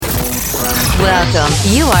Welcome.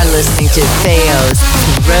 You are listening to Theo's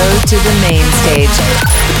Road to the Main Stage.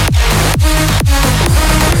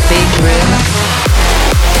 Big room,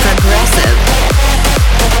 progressive,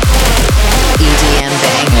 EDM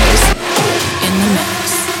bangers in the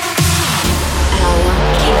mix. Our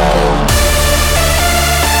Kingdom.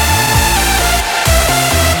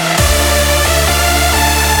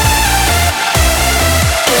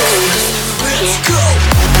 Let's go.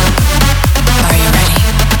 Are you ready?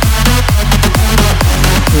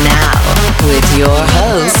 Now, with your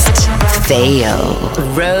host, Theo.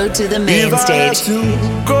 Road to the Main If Stage. I had to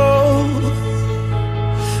go,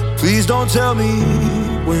 please don't tell me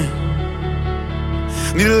when.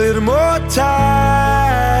 Need a little more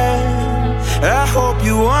time. I hope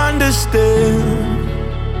you understand.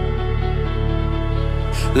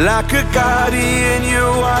 Like a guardian,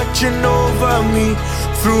 you're watching over me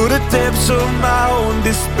through the depths of my own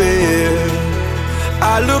despair.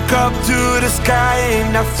 I look up to the sky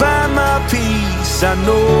and I find my peace. I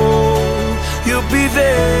know you'll be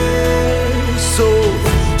there. So,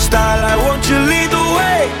 starlight, won't you lead the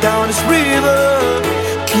way down this river?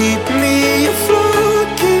 Keep me afloat,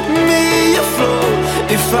 keep me afloat.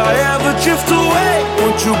 If I ever drift away,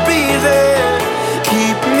 won't you be there?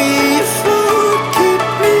 Keep me afloat, keep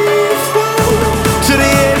me afloat. To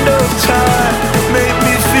the end of time, make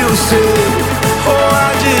me feel safe. Oh,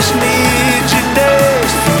 I just need you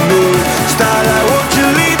next to me. Starlight, won't you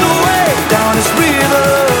lead the way down this river?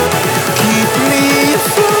 Keep me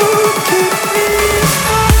afloat, keep me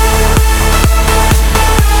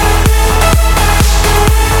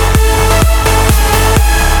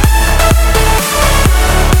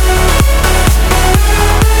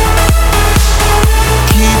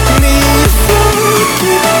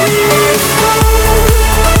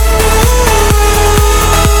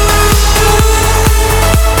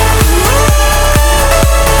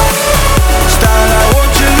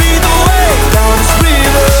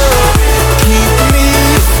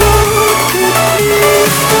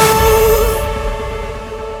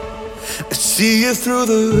through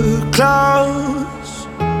the clouds.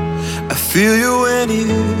 I feel you when it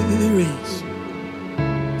rains.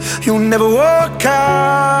 You'll never walk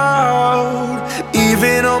out,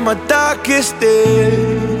 even on my darkest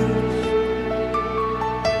days.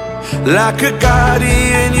 Like a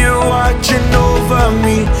guardian, you're watching over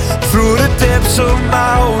me through the depths of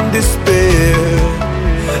my own despair.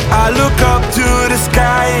 I look up to the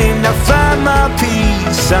sky and I find my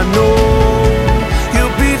peace. I know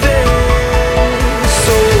you'll be there.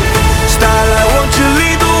 Starlight, won't you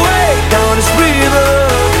lead the way down this river?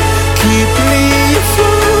 Keep me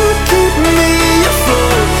afloat, keep me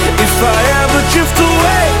afloat. If I ever drift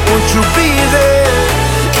away, won't you be there?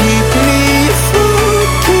 Keep me afloat,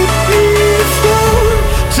 keep me afloat.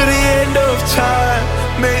 To the end of time,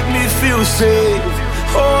 make me feel safe.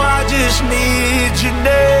 Oh, I just need you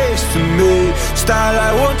next to me.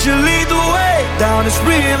 Starlight, won't you lead the way down this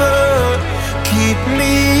river? Keep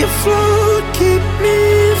me afloat, keep me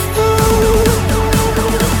afloat.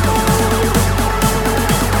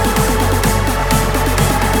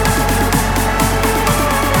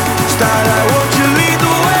 Starlight, won't you lead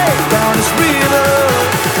the way down this river?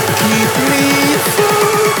 Keep me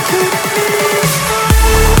afloat, keep me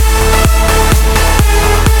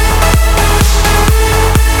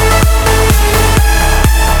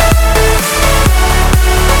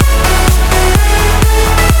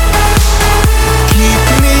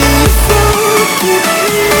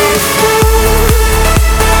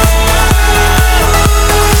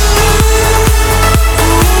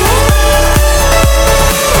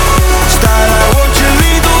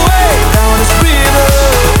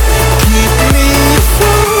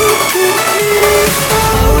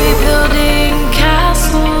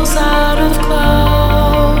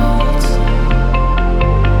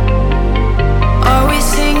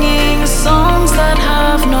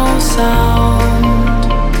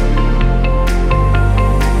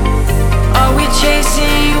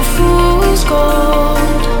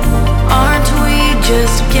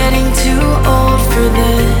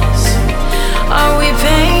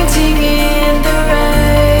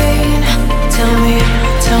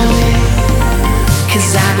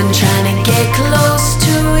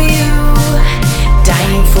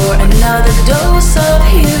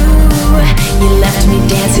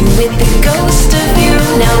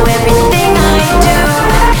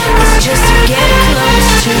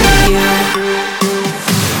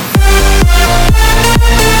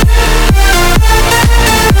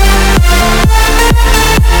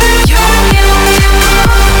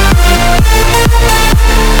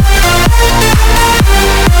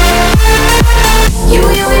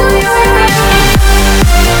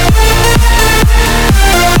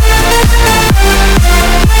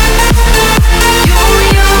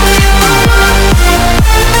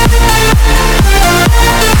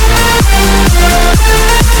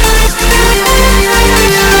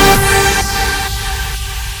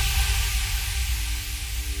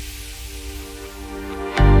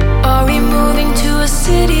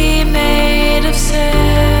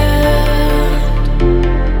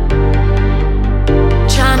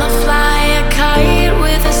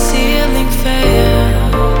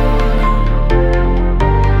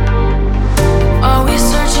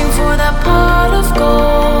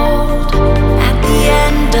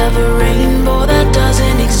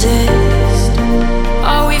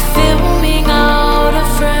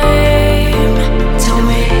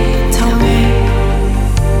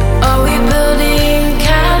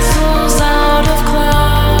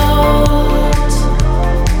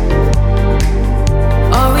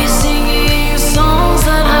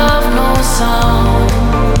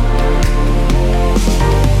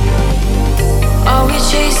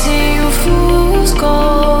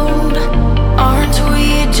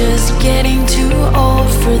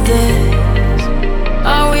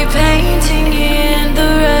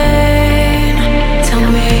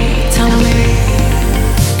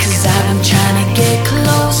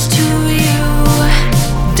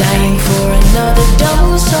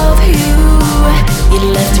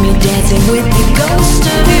most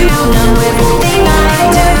of you. Now everything I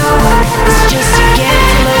do is just to get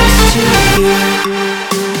close to you.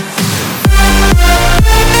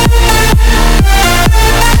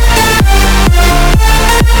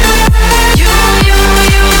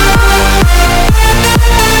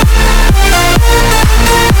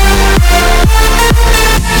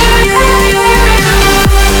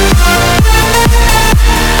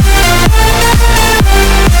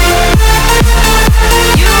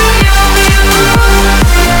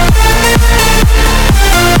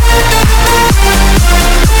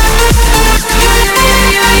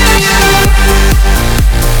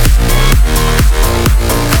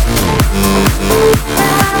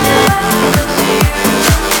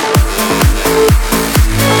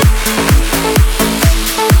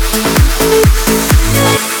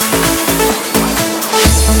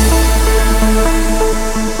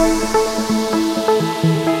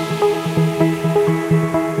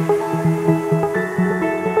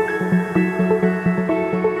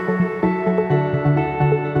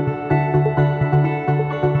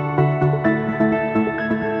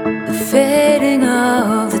 Fading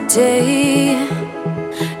of the day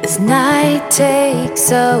as night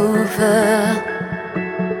takes over,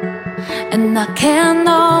 and I can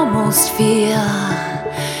almost feel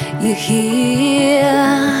you here.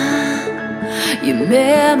 Your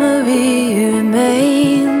memory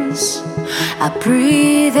remains. I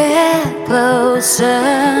breathe it closer.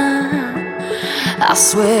 I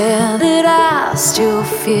swear that I still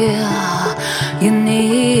feel you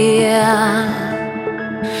near.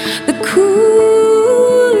 The cooling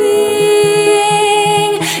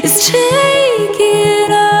is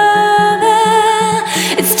taking over.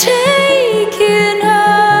 It's taking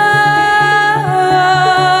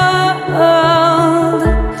hold.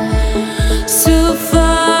 So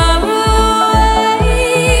far away,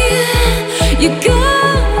 you're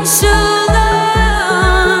gone so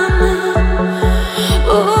long.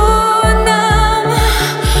 Oh, and I'm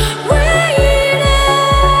waiting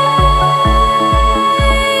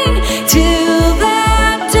till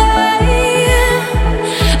that day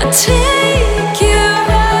I take you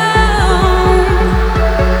home.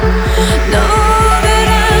 Know that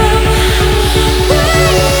I'm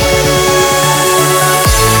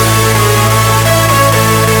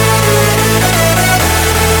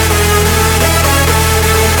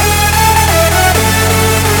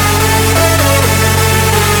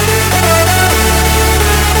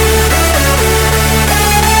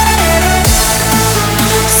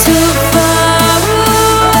so far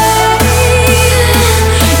away.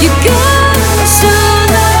 You're gone so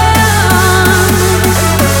long.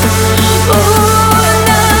 Oh, and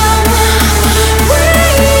I'm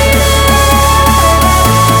waiting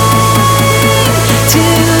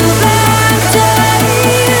till that day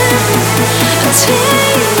I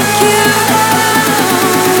take you home.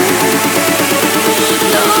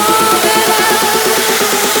 Know that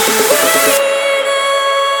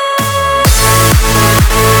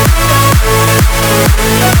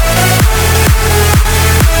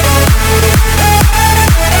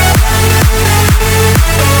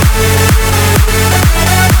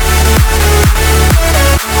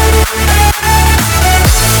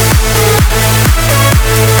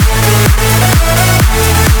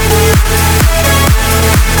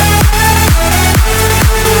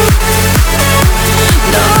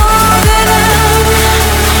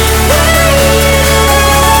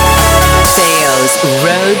Theo's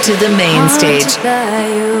Road to the Main Stage. by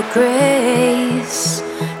your grace,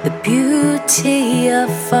 the beauty of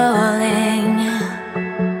falling,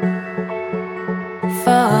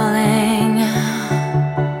 falling.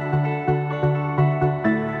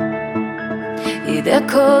 It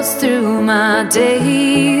echoes through my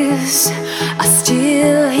days. I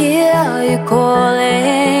still hear you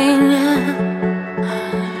calling.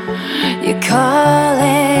 You're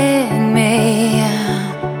calling me.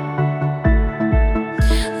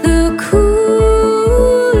 The cooling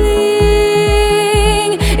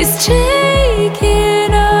is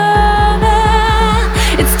taking over.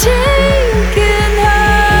 It's taking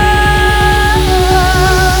over.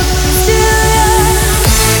 Still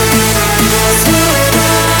so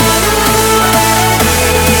far away.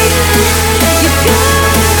 You're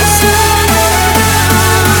gone so long.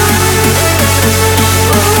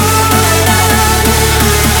 Oh,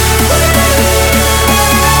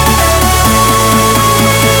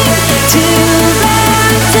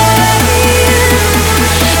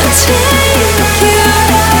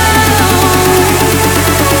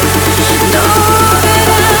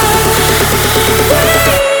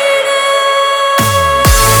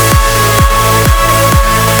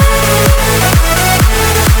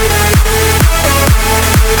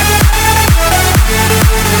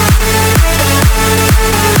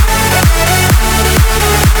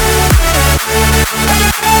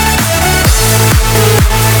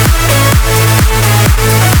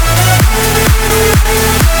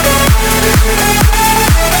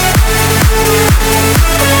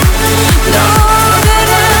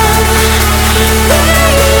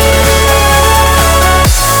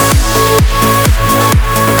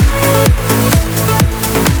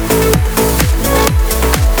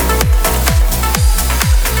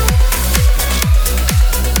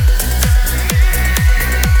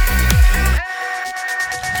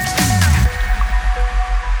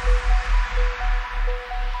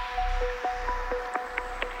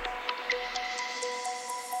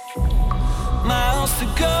 to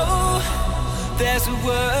go. There's a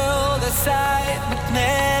world outside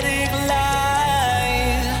magnetic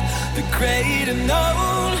line. The great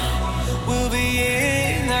unknown will be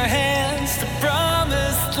in our hands, the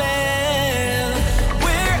promised land.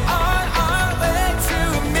 We're on our way to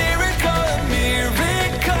a miracle, a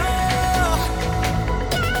miracle.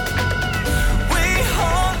 We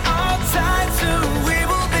hold on tight to we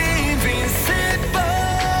will be invincible.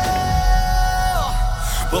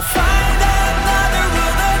 We'll find another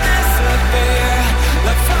world that disappear,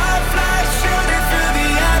 like fireflies shooting through the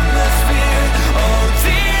atmosphere. Oh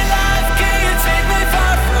dear life, can you take me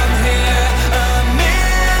far from here? A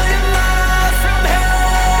million miles from here.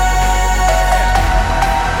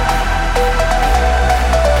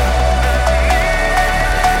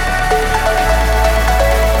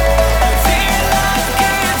 Oh dear life,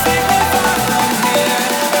 can you take me far from here?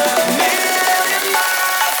 A million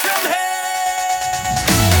miles from here.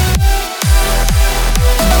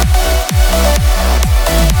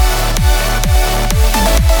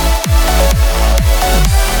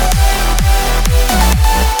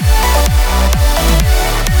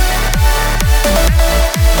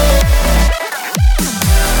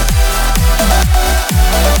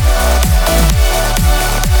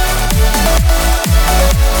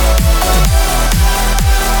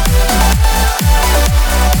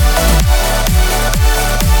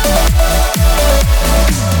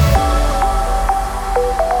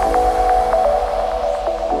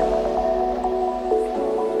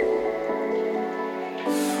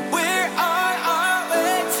 We're on our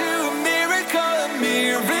way to a miracle, a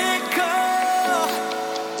miracle.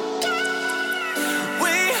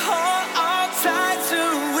 We hold on tight to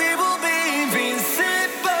we will be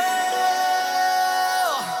invincible.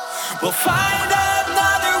 We'll find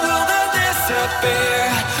another world that disappear,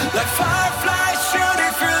 like fireflies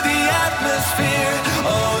shooting through the atmosphere.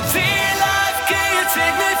 Oh dear life, can you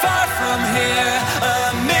take me far from here?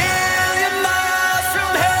 A million miles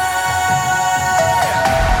from here.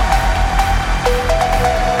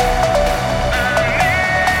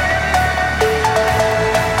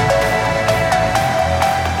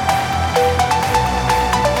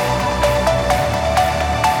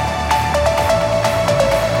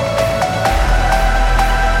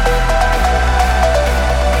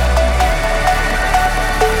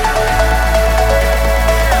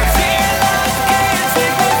 Dear life, can you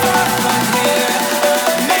take me far from here?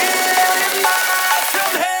 A million miles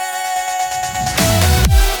from here.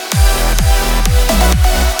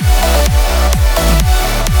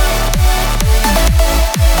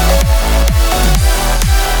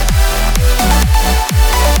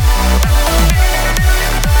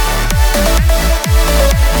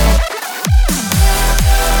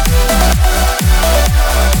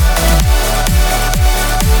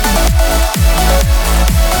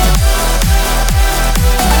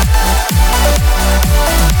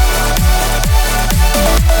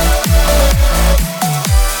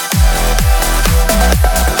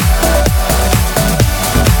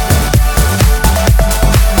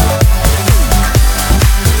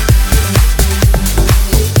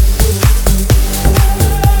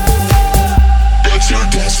 That's your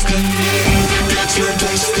destiny. That's your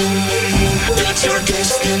destiny. That's your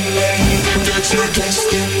destiny. That's your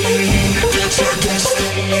destiny. That's your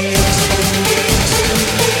destiny.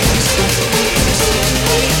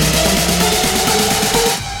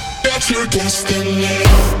 That's your destiny.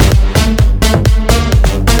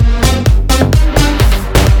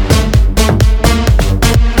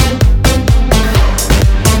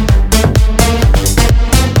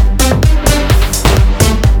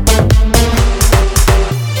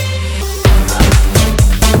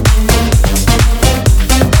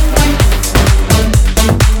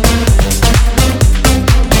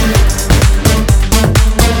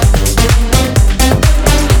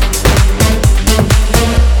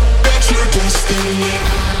 That's your destiny.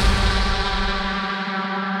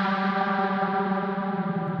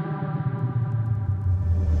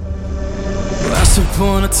 Once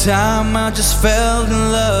upon a time I just fell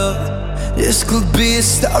in love. This could be a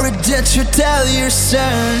story that you tell your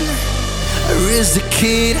son. I raised a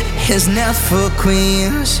kid, he's not for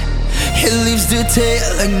queens. He lives the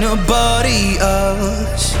tale like nobody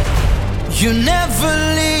else. You never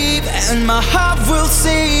leave and my heart will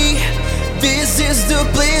see. This is the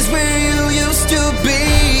place where you used to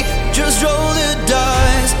be. Just roll the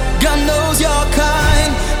dice, God knows your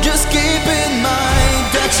kind. Just keep in mind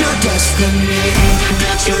that your destiny.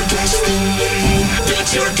 That's your destiny.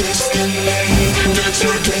 That's your destiny. That's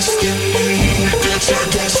your destiny. That's your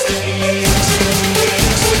destiny.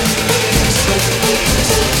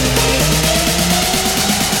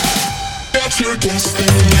 That's your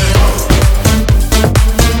destiny.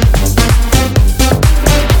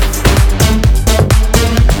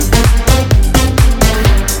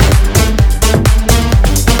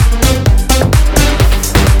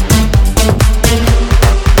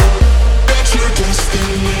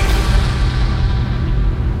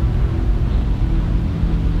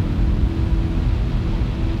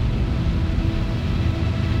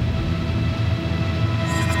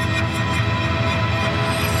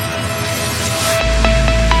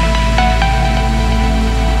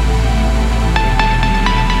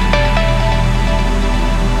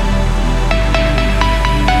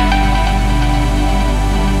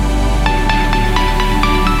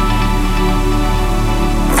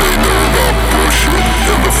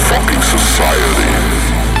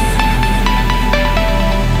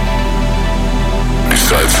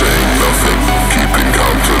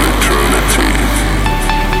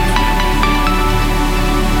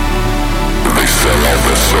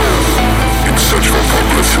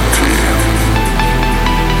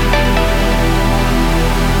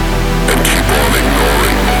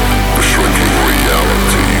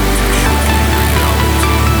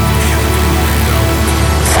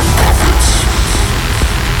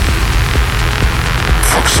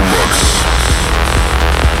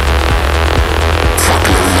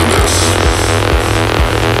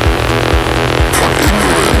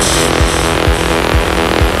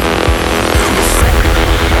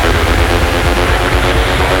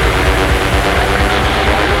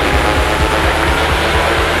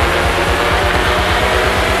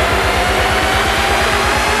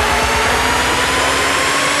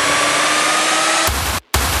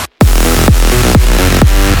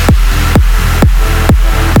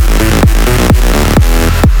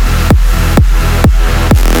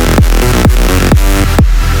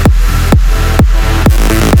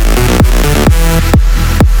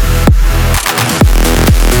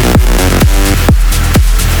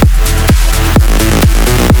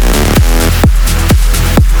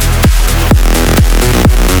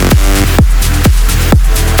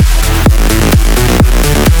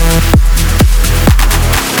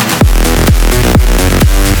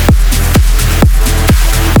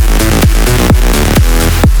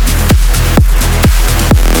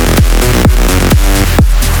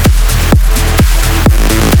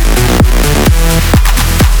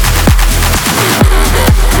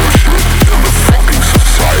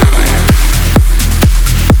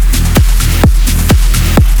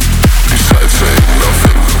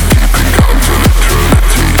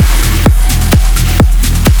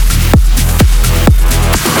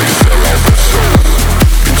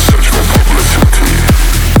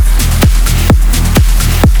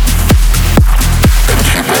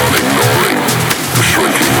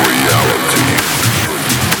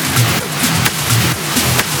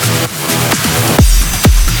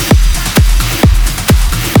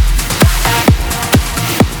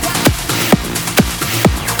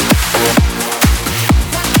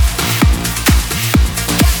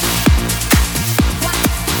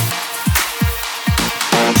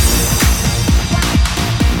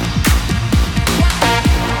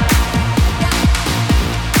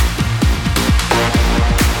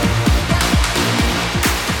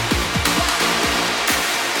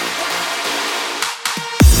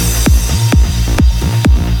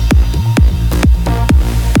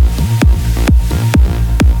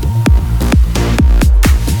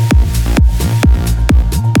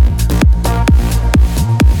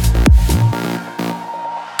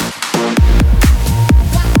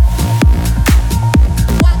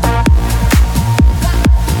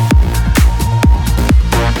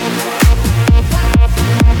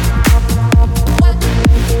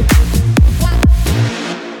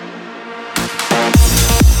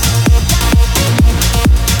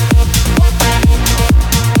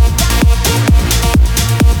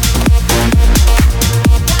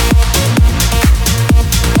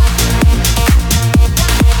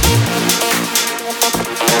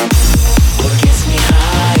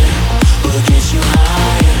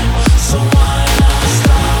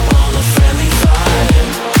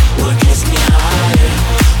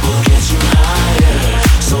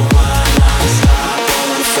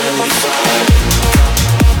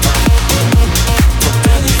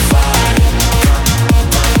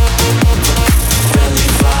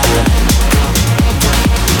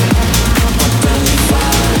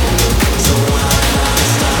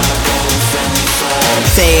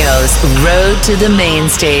 Road to the main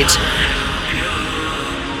stage.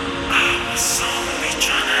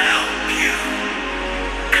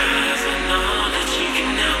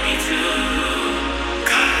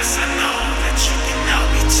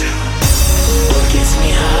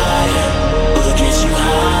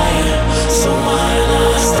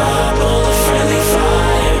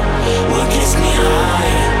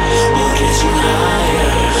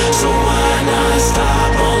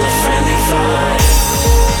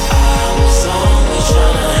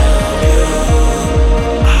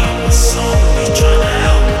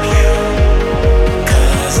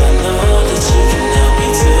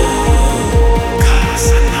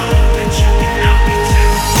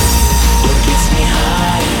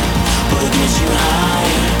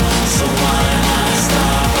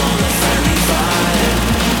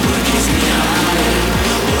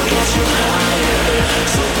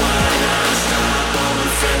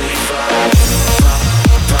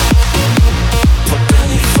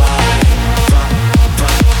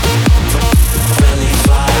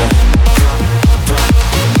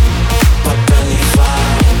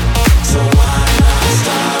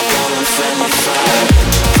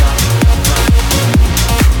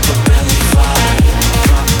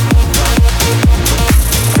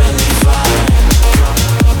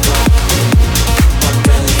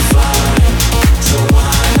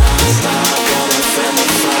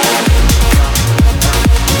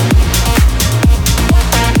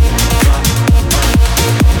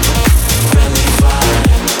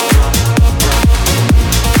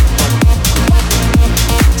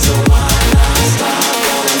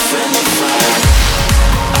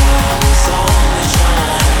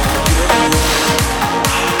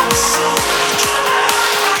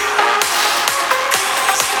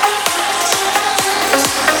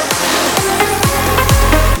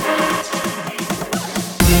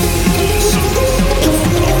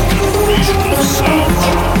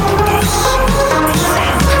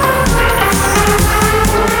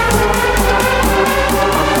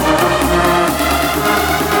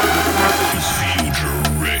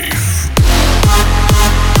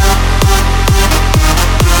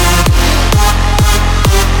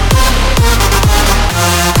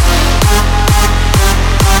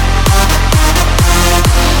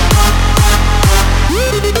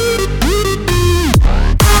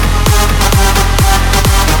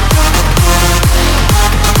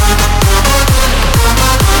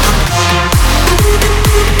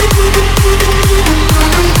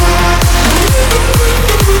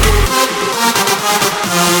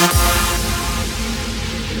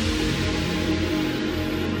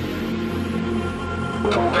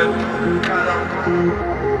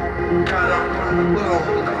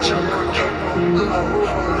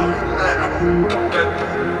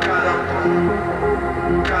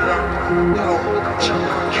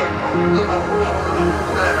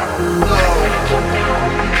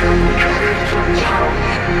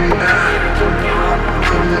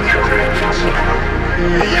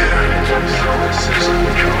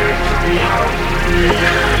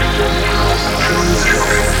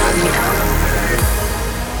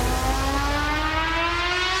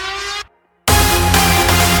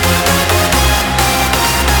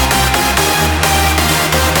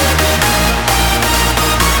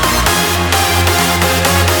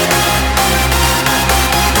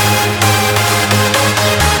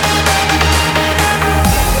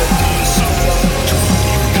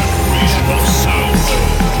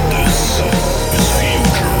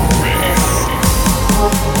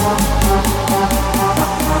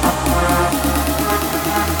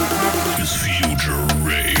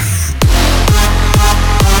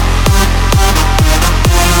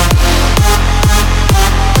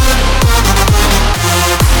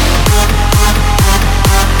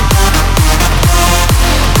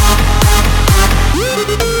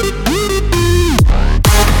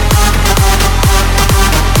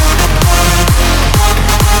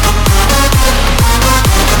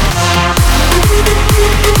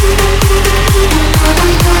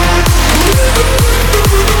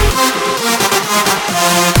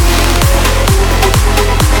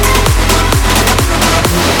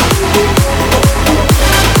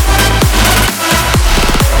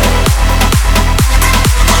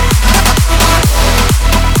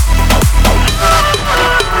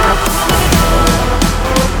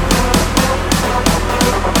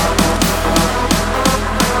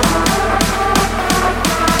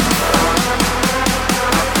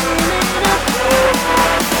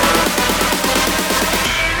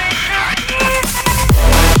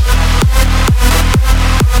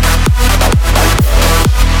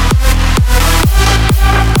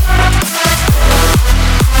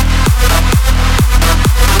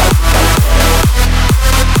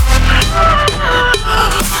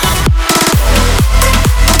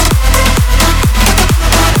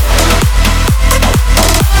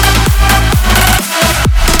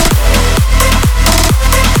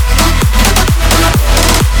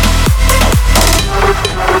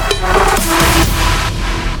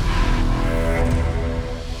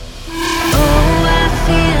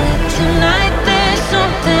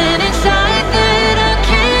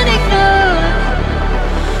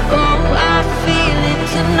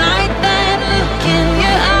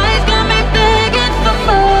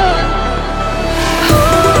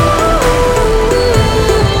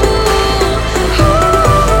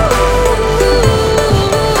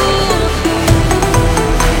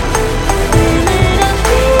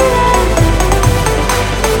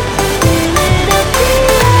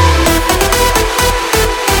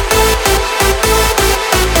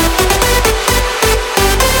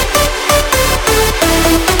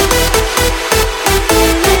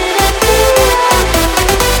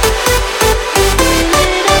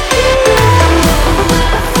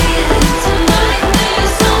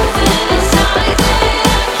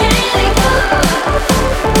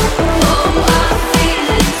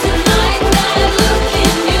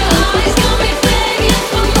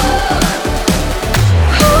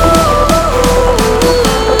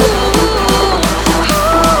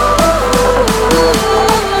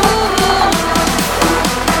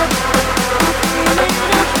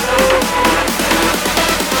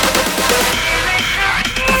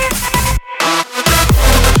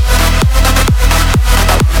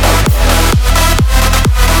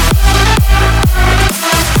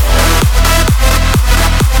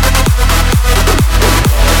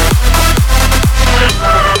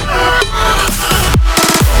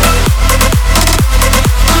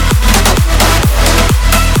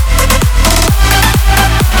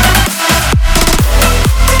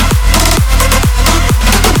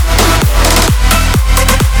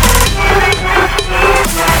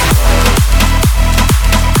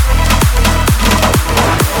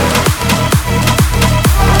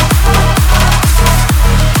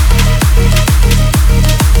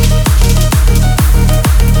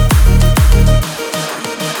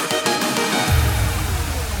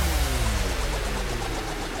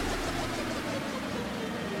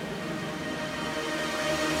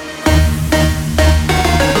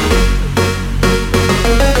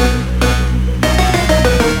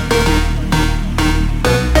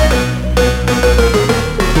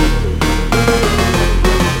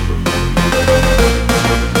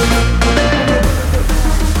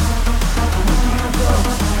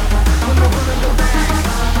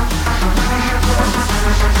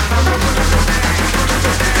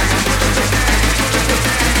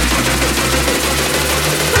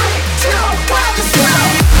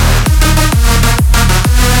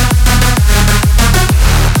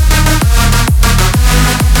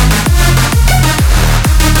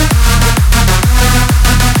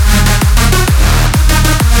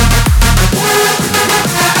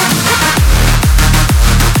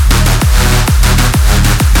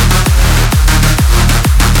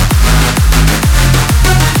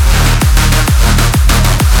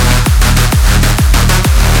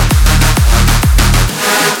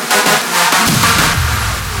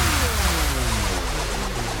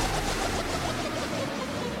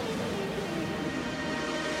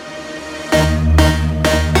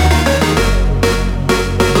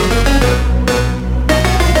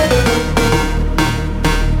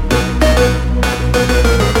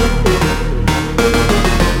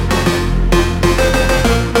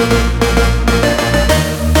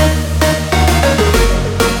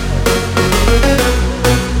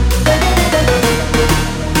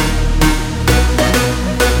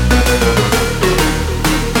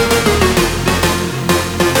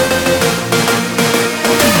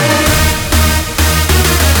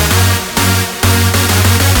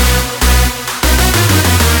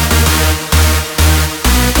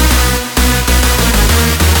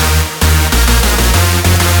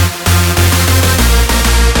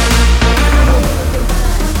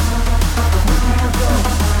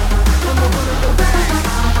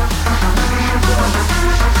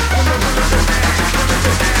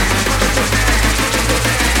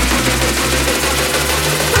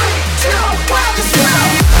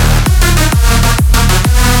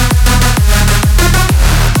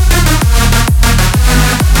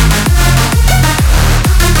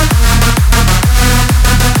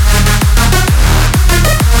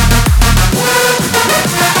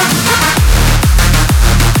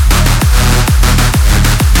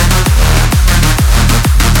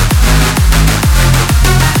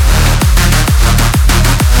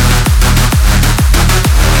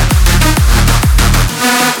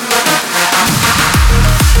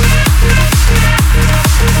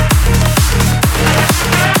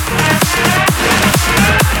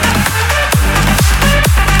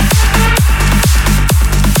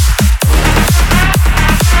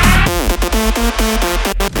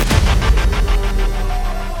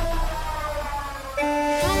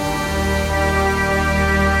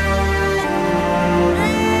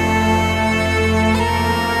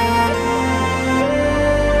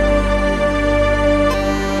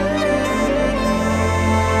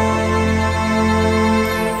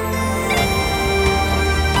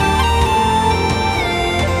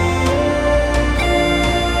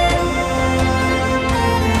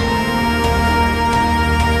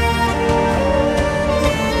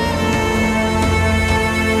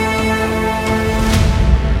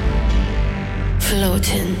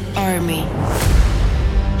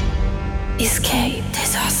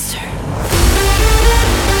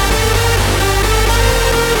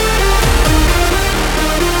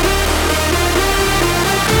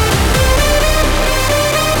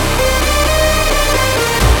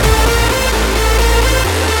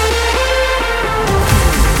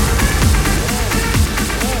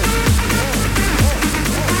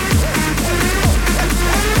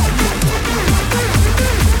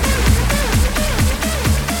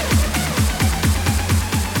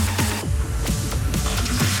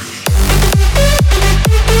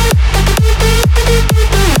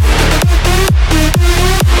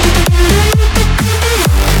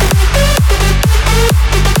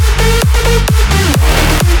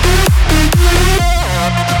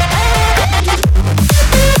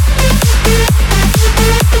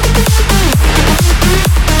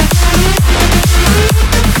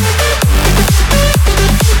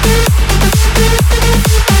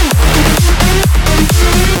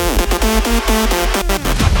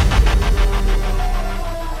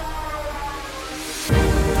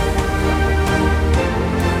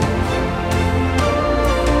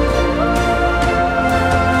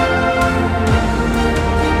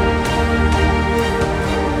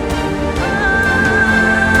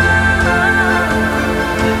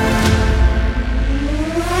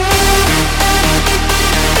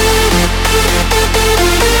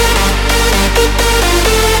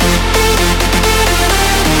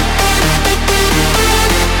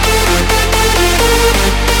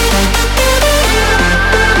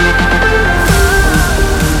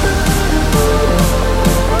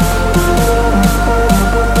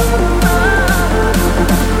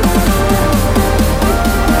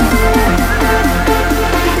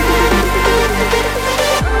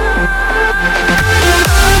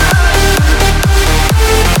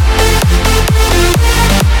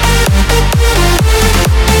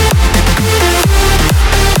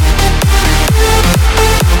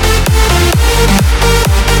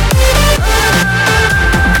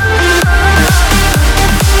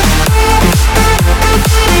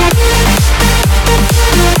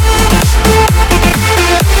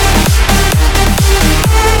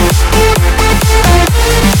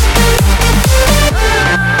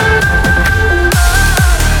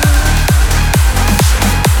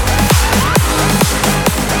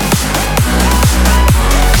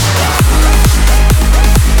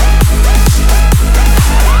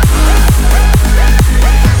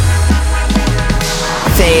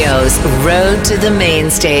 Radio's Road to the Main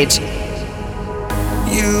Stage.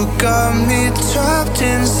 You got me trapped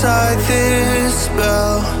inside this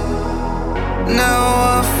spell.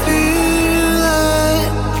 Now I feel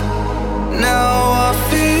it. Now I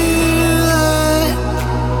feel it.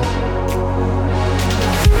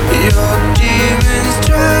 Your demons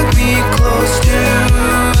drag me close to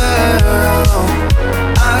hell.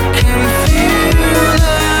 I can feel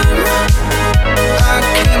them. I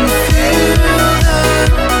can feel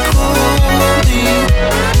them calling.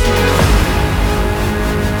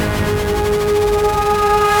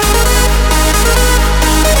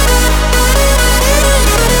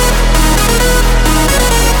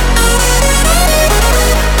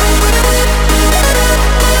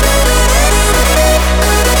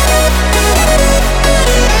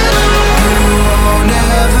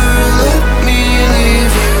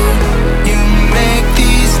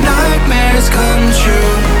 Come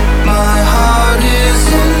true. My heart is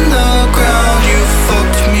in the ground. You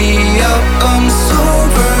fucked me up. I'm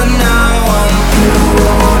sober now. You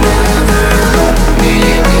won't ever let me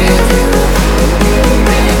leave you. You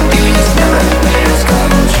make these nightmares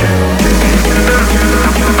come true.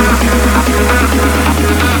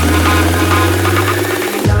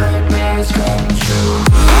 Nightmares come true.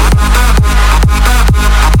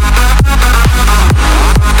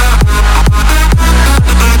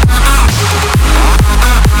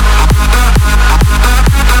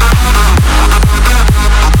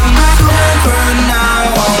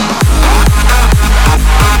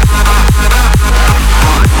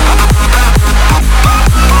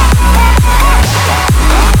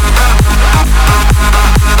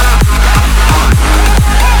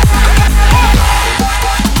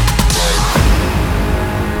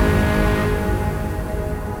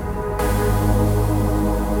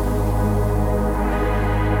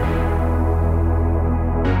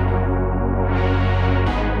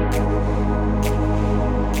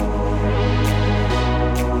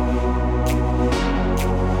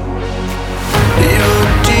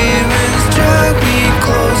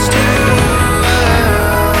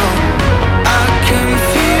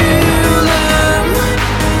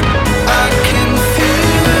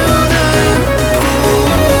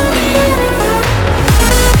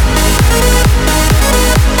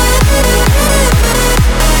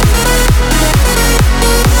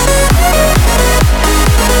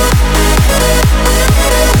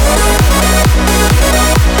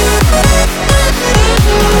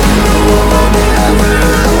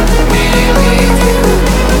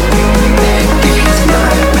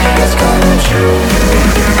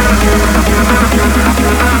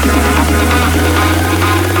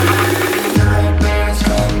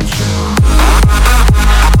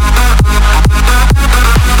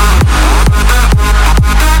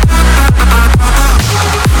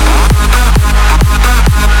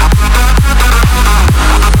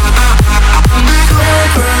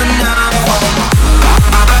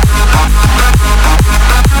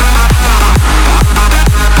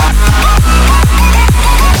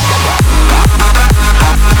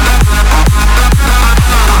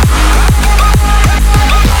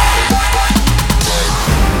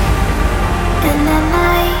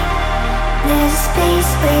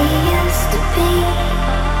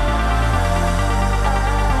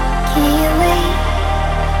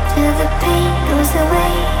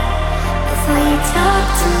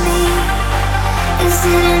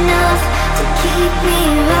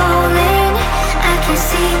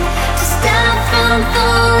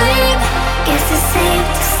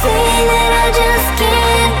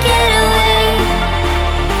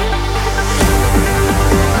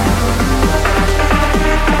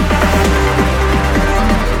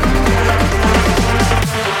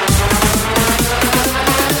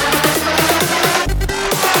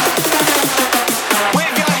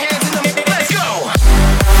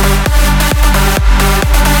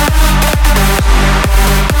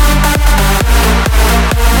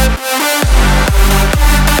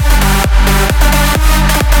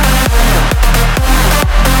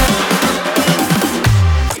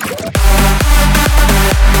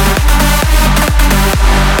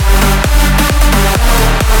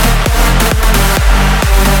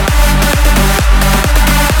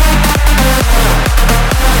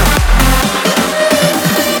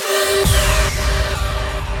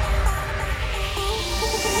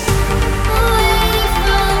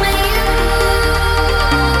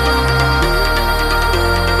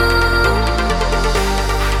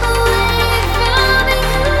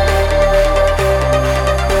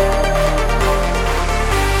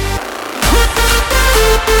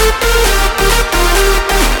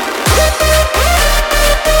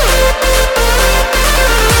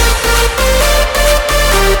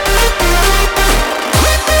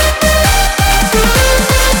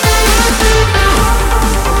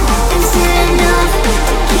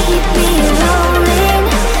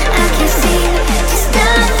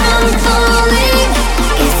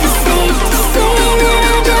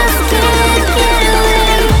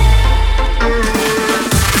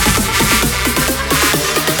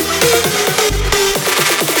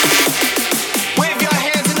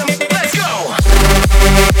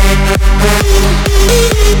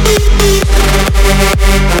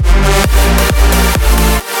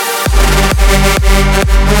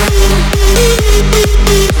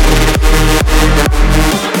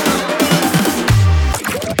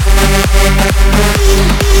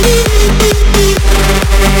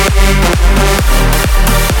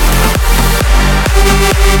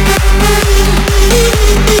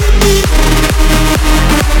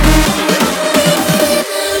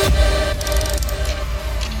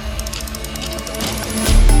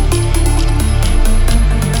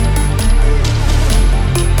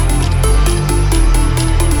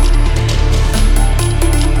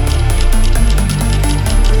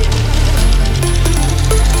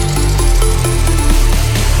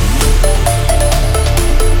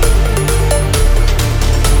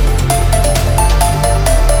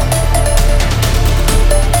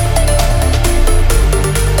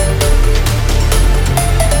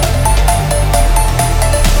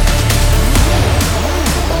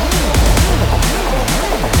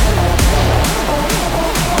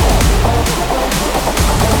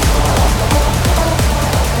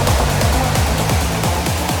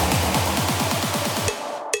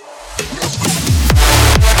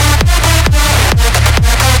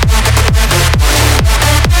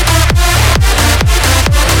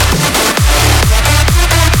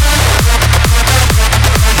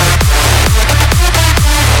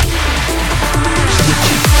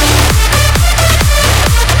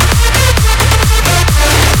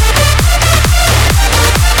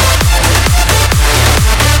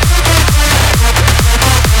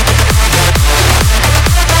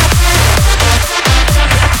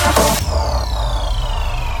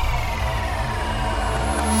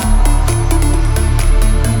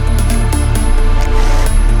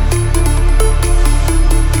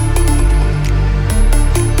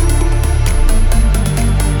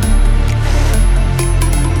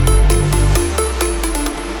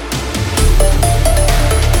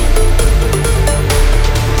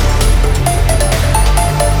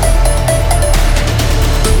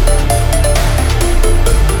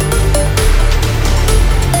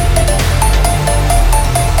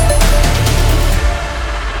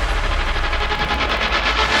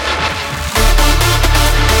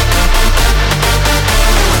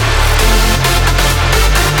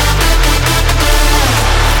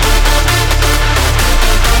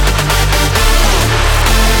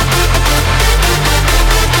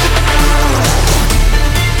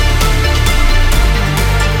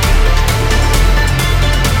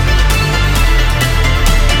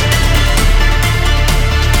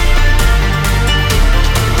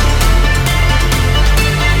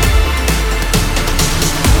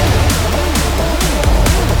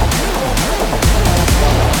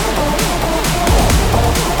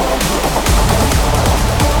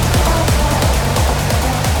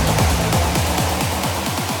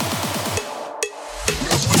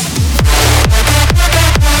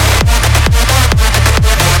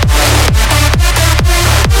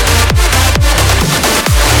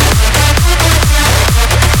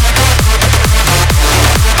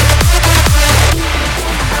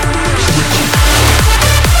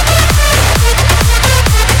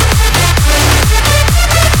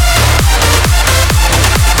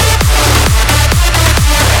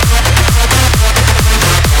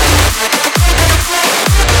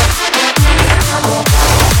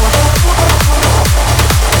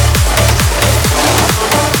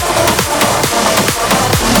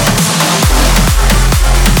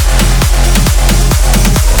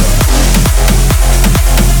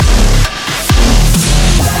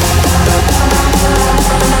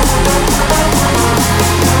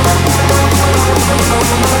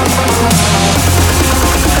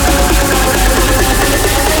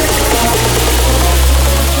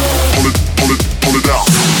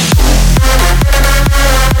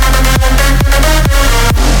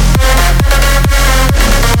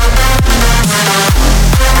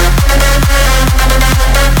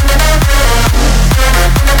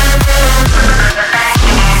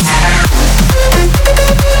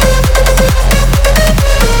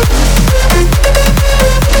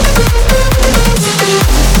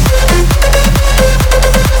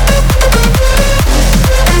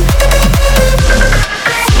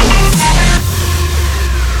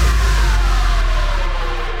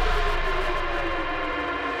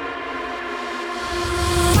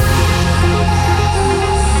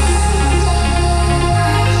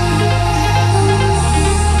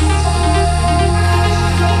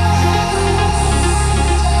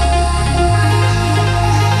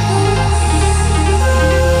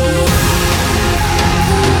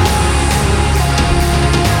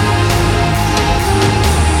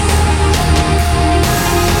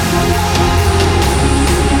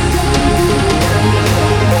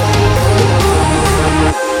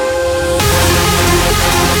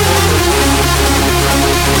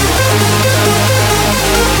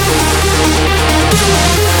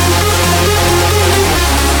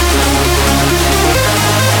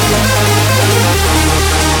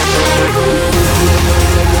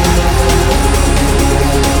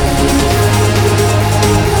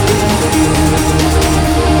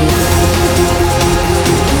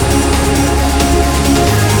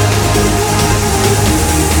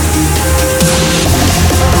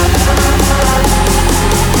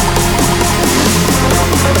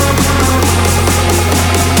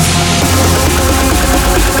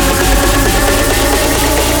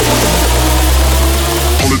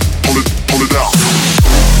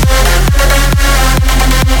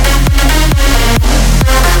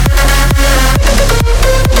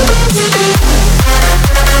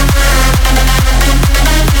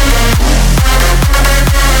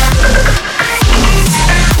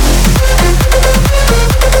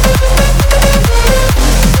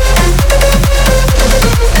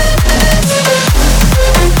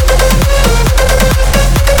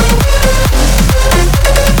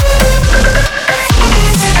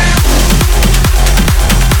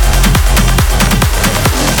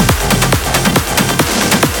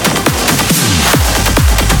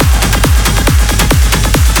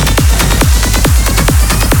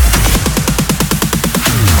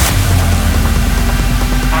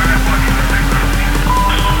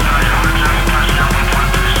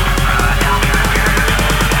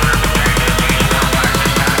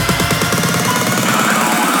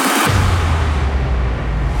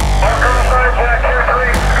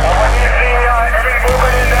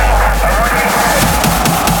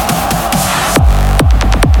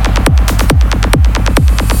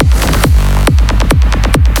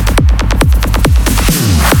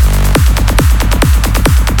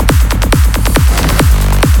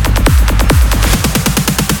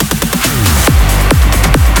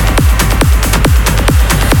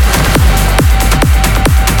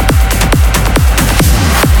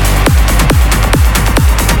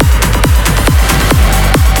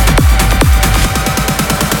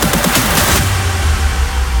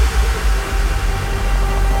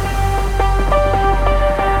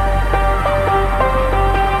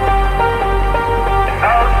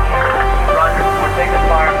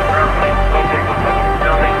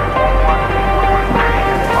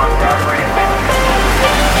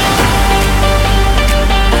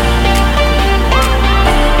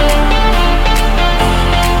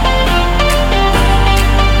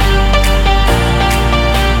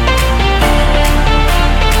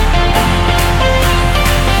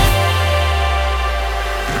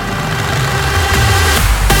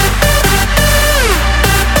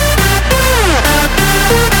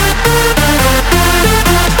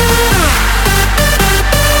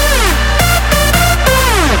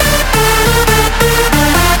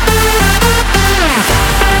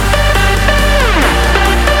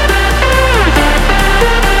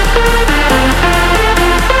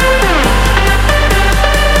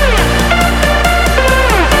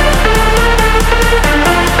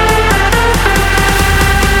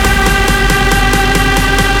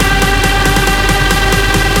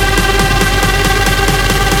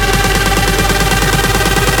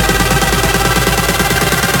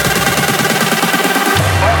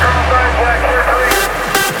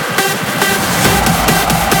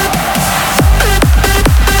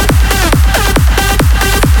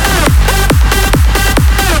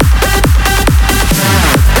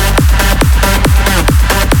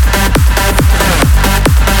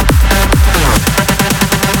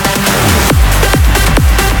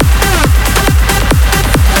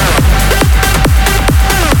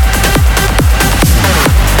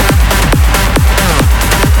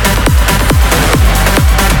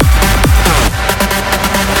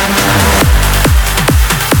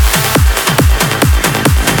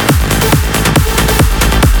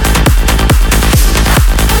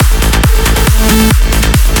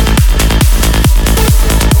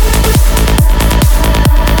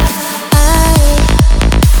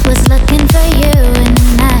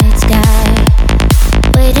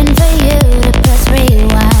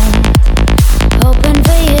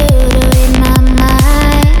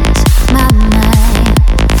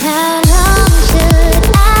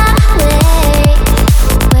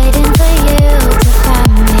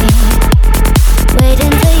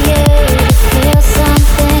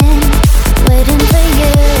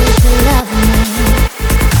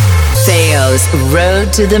 Feo's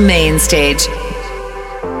Road to the Main Stage.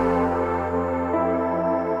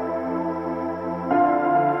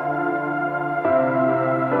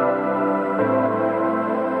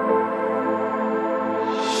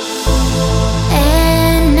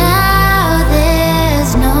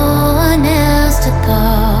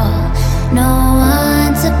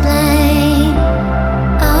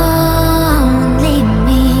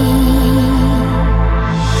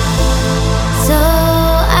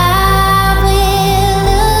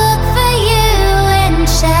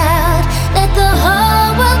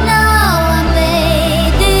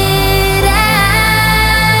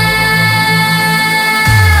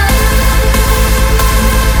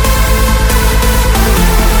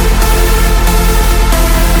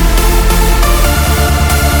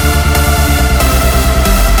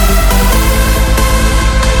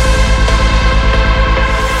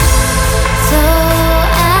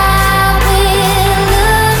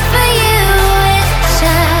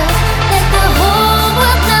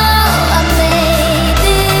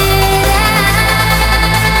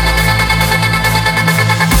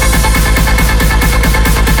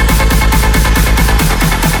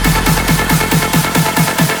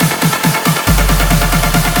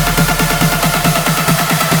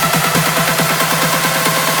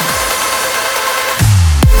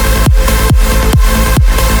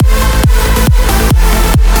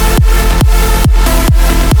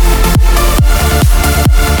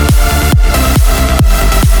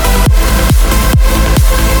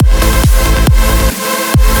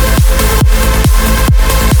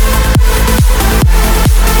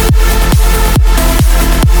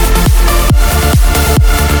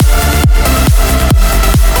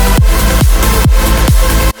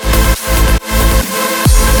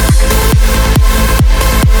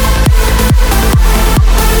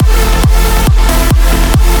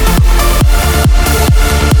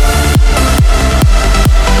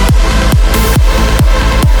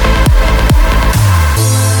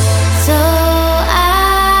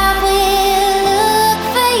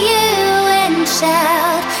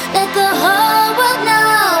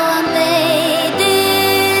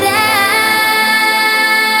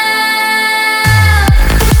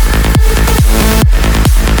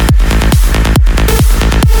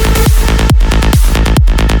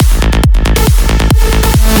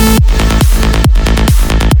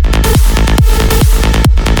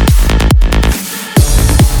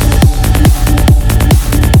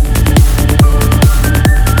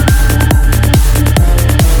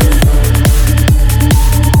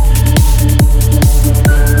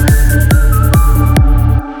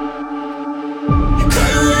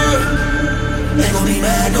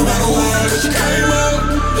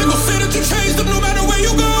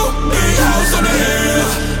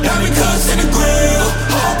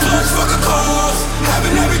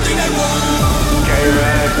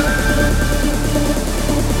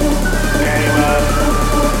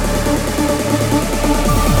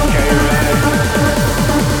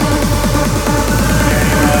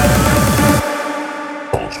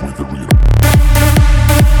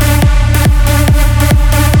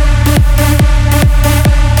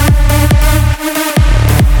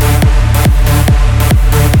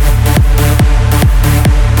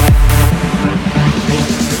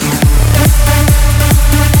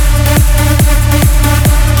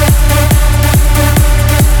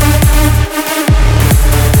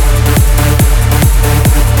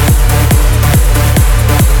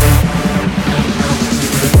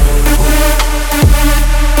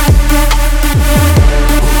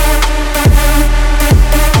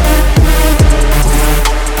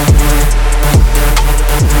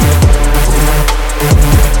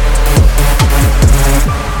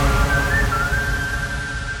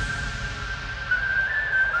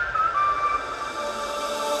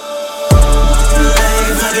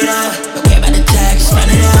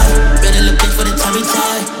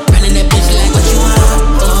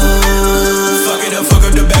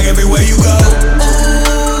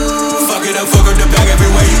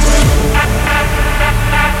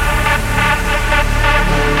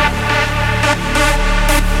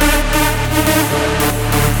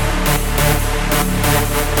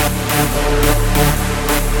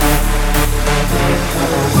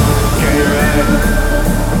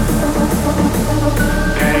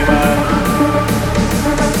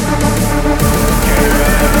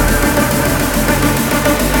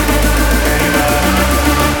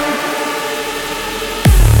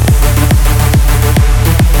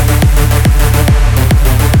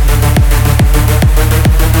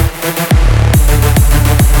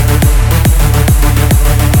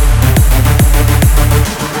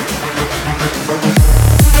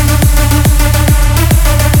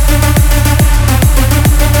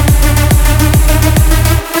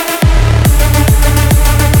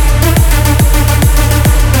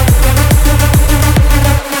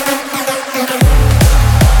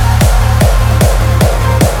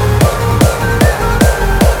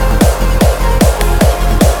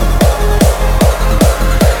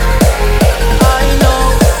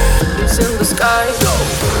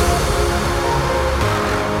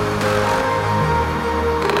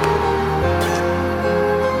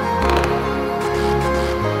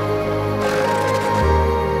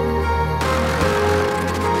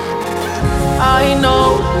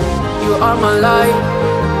 are my light,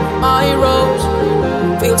 my rose,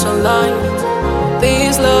 feel sunlight.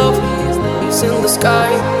 This love is in the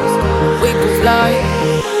sky. We can fly,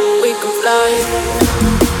 we can fly,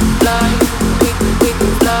 fly, we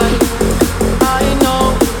can fly. I know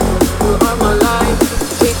you are my light.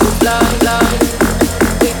 We can fly, fly,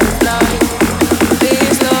 we can fly.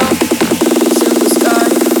 This love is in the sky.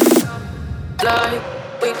 Fly,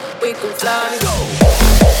 we can fly.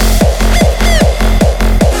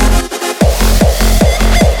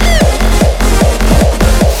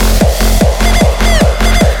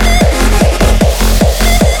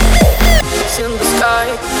 In the sky.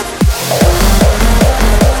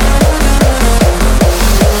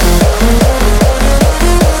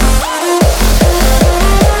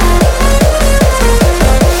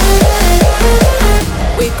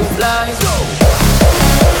 We can fly.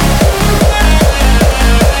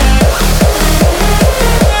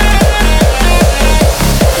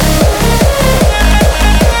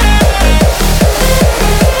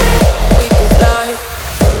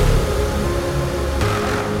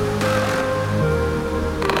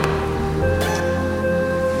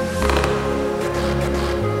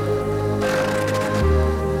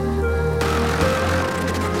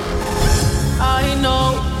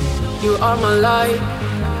 You are my light,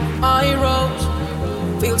 my rose,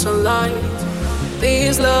 feel sunlight.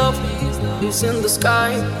 This love is in the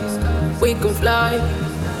sky. We can fly,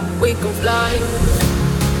 we can fly,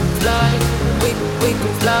 fly, we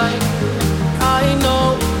can fly. I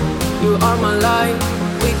know you are my light.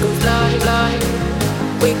 We can fly, fly,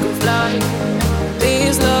 we can fly.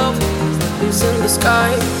 This love is in the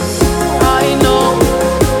sky. I know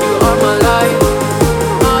you are my light,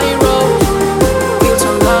 my rose, feel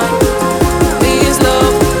sunlight.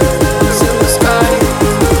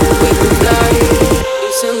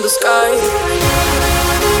 In the sky.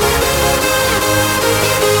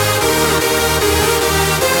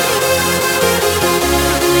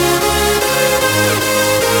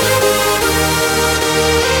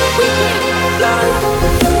 We can fly.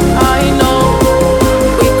 I know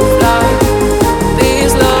we can fly.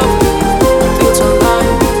 This love feels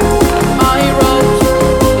alive. My rose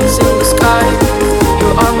is in the sky. You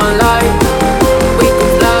are my light. We can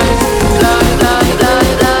fly, fly, fly, fly,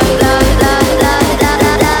 fly, fly, fly,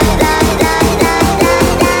 fly,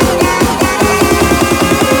 fly.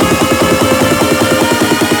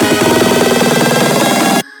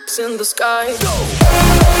 It's in the sky.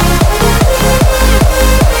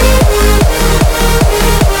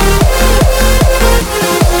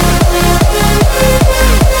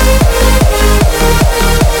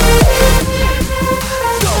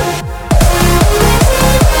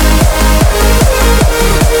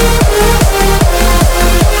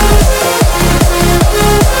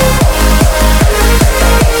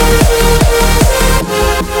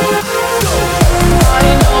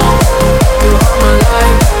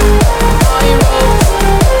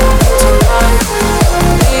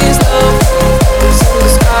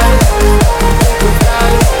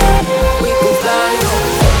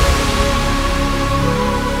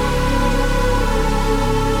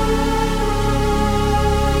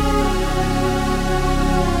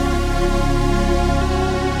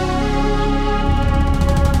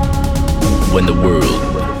 When the world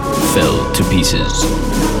fell to pieces,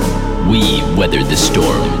 we weathered the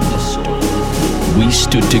storm. We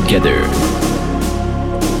stood together.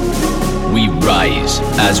 We rise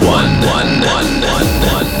as one.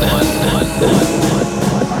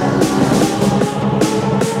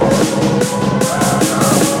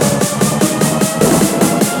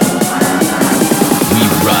 We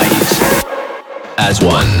rise as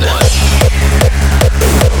one.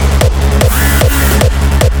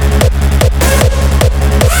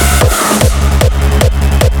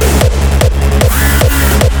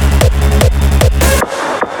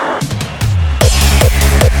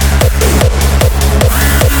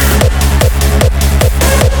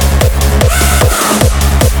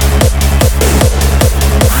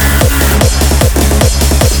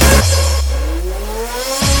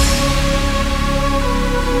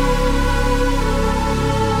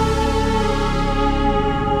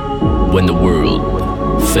 When the world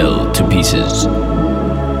fell to pieces,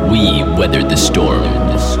 we weathered the storm.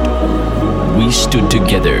 We stood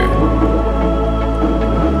together.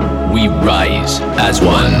 We rise as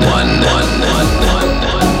one.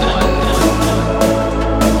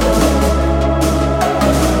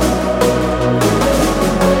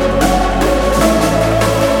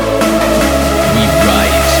 We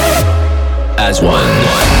rise as one.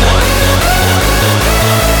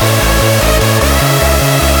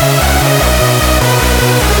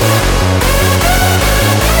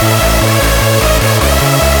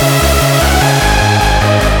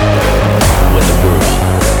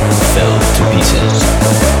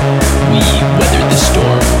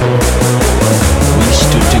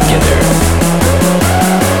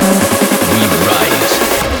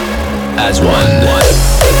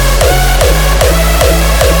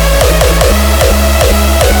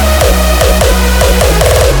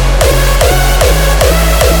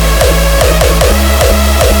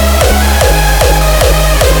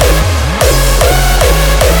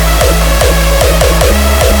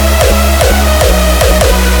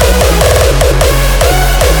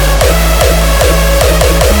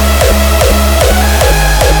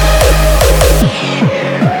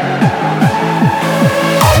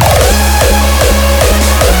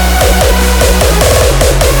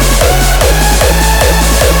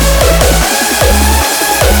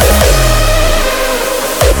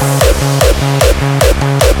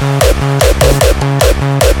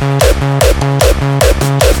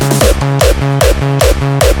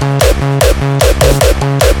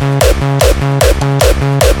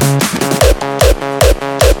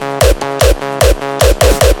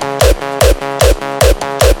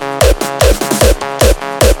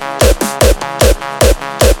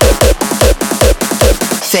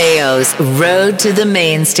 Feo's Road to the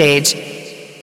Main Stage.